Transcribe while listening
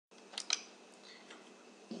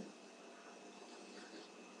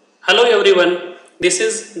Hello everyone, this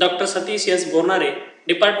is Dr. Satish S. Bornare,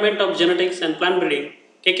 Department of Genetics and Plant Breeding,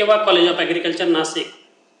 Kekewa College of Agriculture, Nasik.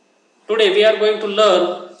 Today we are going to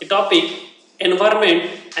learn the topic environment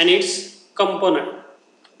and its component.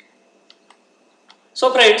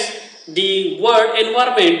 So friends, the word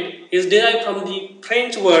environment is derived from the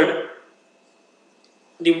French word,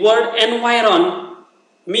 the word environ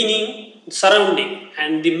meaning surrounding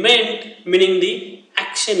and the ment meaning the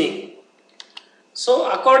actioning.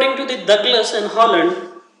 So, according to the Douglas and Holland,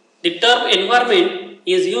 the term environment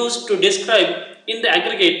is used to describe in the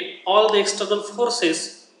aggregate all the external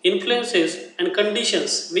forces, influences and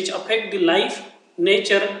conditions which affect the life,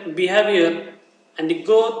 nature, behavior and the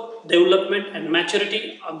growth, development and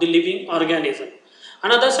maturity of the living organism.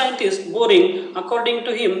 Another scientist, Boring, according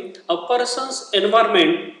to him, a person's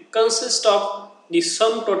environment consists of the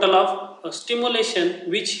sum total of a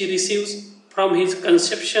stimulation which he receives from his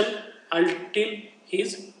conception until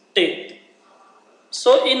his death.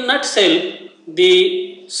 So, in nutshell,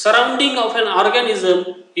 the surrounding of an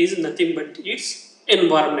organism is nothing but its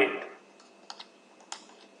environment.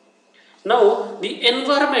 Now, the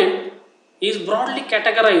environment is broadly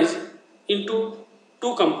categorized into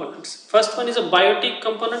two components. First one is a biotic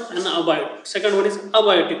component and abiotic. Second one is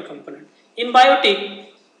abiotic component. In biotic,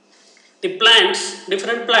 the plants,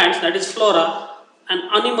 different plants, that is flora, and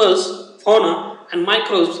animals, fauna, and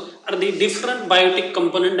microbes are the different biotic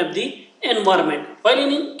component of the environment. While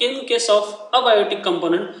in case of abiotic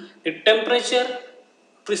component, the temperature,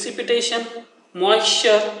 precipitation,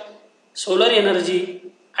 moisture, solar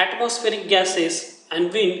energy, atmospheric gases,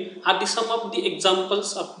 and wind are the some of the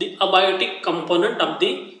examples of the abiotic component of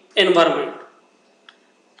the environment.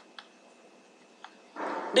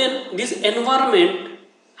 Then this environment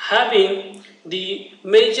having the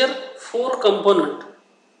major four component.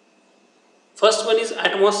 First one is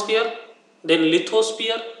atmosphere, then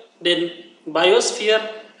lithosphere, then biosphere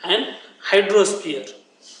and hydrosphere.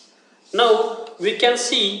 Now we can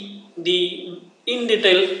see in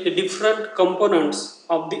detail the different components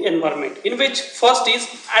of the environment, in which first is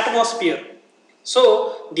atmosphere.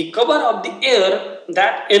 So the cover of the air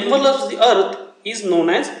that envelops the earth is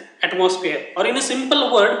known as atmosphere, or in a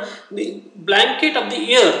simple word, the blanket of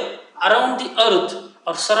the air around the earth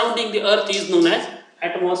or surrounding the earth is known as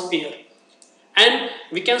atmosphere. And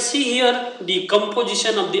we can see here the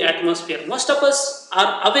composition of the atmosphere. Most of us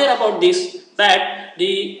are aware about this, that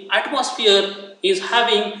the atmosphere is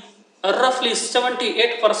having roughly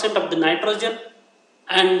 78% of the nitrogen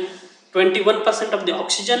and 21% of the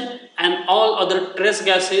oxygen, and all other trace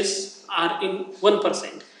gases are in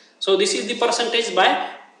 1%. So this is the percentage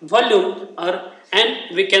by volume,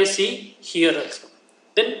 and we can see here also.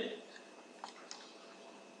 Then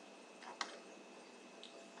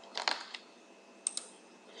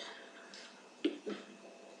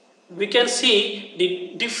we can see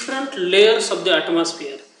the different layers of the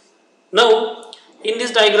atmosphere. Now in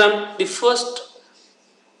this diagram, the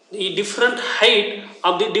different height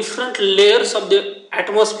of the different layers of the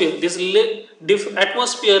atmosphere. This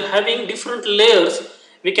atmosphere having different layers,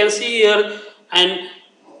 we can see here, and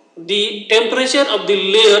the temperature of the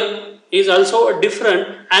layer is also different,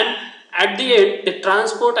 and at the end the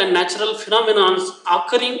transport and natural phenomena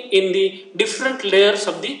occurring in the different layers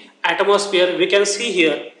of the atmosphere we can see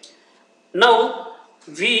here. Now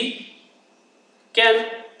we can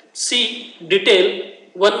see detail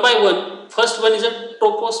one by one. First one is a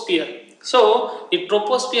troposphere. So the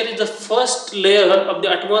troposphere is the first layer of the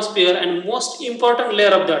atmosphere and most important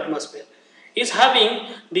layer of the atmosphere. Is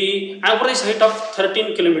having the average height of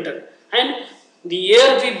 13 km, and the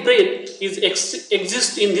air we breathe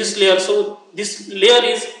exists in this layer. So this layer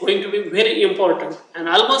is going to be very important, and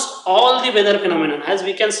almost all the weather phenomena, as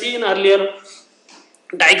we can see in earlier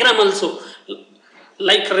diagram also,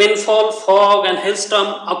 like rainfall, fog and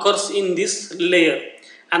hailstorm occurs in this layer.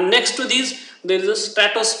 And next to this there is a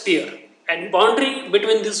stratosphere, and boundary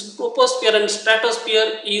between this troposphere and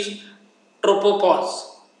stratosphere is tropopause,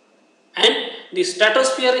 and the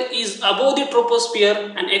stratosphere is above the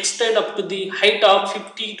troposphere and extend up to the height of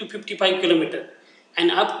 50 to 55 km,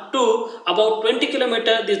 and up to about 20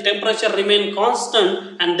 km the temperature remain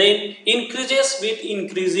constant and then increases with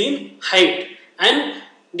increase in height. And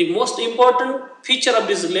the most important feature of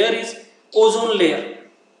this layer is ozone layer.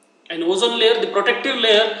 And ozone layer, the protective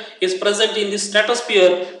layer, is present in the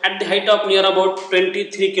stratosphere at the height of near about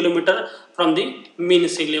 23 km from the mean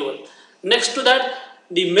sea level. Next to that,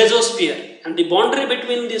 the mesosphere, and the boundary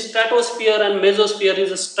between the stratosphere and mesosphere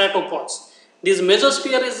is a stratopause. This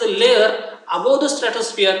mesosphere is a layer above the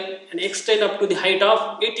stratosphere and extend up to the height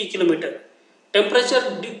of 80 km.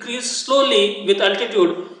 Temperature decreases slowly with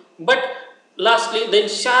altitude, but lastly then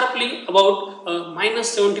sharply about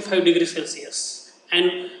minus 75 degrees Celsius.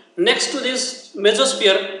 And next to this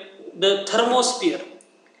mesosphere, the thermosphere.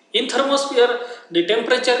 In thermosphere, the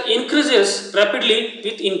temperature increases rapidly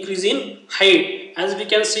with increase in height. As we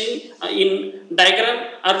can see in diagram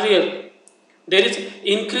earlier, there is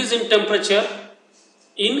increase in temperature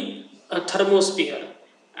in a thermosphere,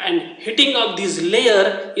 and heating of this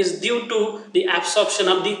layer is due to the absorption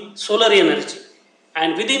of the solar energy.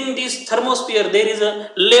 And within this thermosphere, there is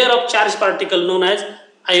a layer of charged particle known as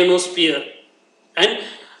ionosphere. And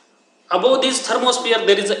above this thermosphere,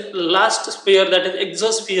 there is a last sphere, that is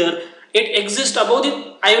exosphere. It exists above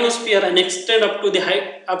the ionosphere and extend up to the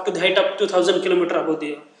height of 2000 kilometer above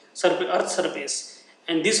the Earth surface.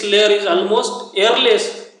 And this layer is almost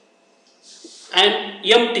airless and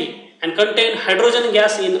empty and contain hydrogen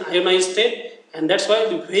gas in ionized state, and that's why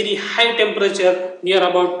the very high temperature near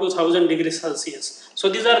about 2000 degrees Celsius. So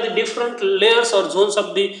these are the different layers or zones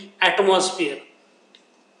of the atmosphere.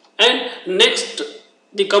 And next,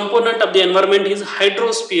 the component of the environment is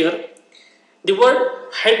hydrosphere. The word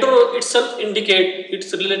hydro itself indicates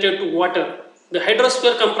it's related to water. The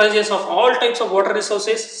hydrosphere comprises of all types of water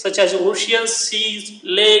resources such as oceans, seas,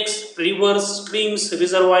 lakes, rivers, streams,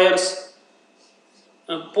 reservoirs,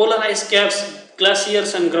 polar ice caps,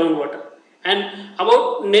 glaciers and groundwater. And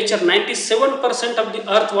about nature, 97% of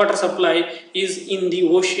the earth water supply is in the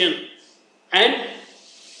ocean, and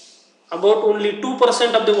about only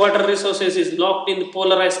 2% of the water resources is locked in the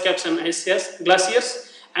polar ice caps and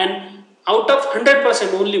glaciers, and out of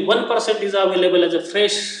 100%, only 1% is available as a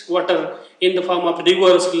fresh water in the form of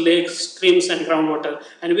rivers, lakes, streams and groundwater,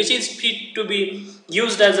 and which is fit to be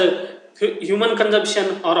used as a human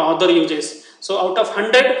consumption or other uses. So out of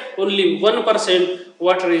 100, only 1%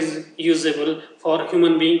 water is usable for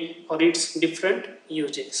human being for its different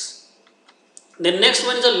uses. The next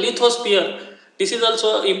one is a lithosphere. This is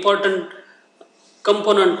also important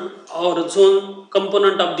component or zone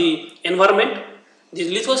component of the environment. The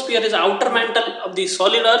lithosphere is the outer mantle of the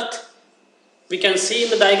solid earth. We can see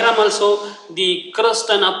in the diagram also the crust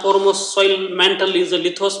and uppermost soil mantle is the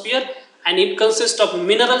lithosphere, and it consists of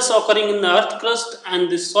minerals occurring in the earth crust and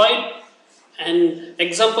the soil, and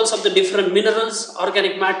examples of the different minerals,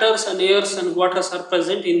 organic matters and airs and waters are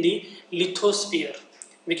present in the lithosphere.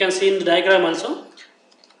 We can see in the diagram also.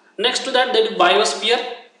 Next to that, there is biosphere.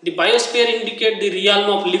 The biosphere indicates the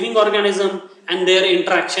realm of living organism and their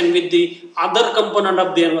interaction with the other component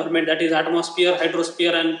of the environment, that is atmosphere,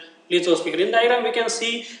 hydrosphere and lithosphere. In diagram we can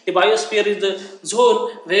see the biosphere is the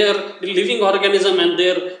zone where the living organism and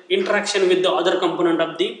their interaction with the other component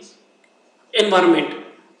of the environment.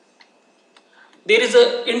 There is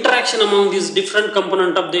a interaction among these different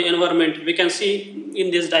component of the environment. We can see in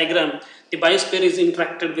this diagram the biosphere is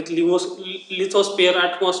interacted with lithosphere,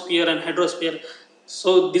 atmosphere and hydrosphere.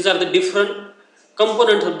 So these are the different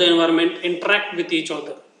components of the environment interact with each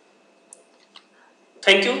other.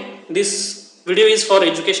 Thank you. This video is for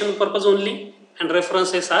educational purpose only and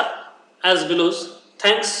references are as below.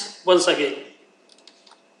 Thanks once again.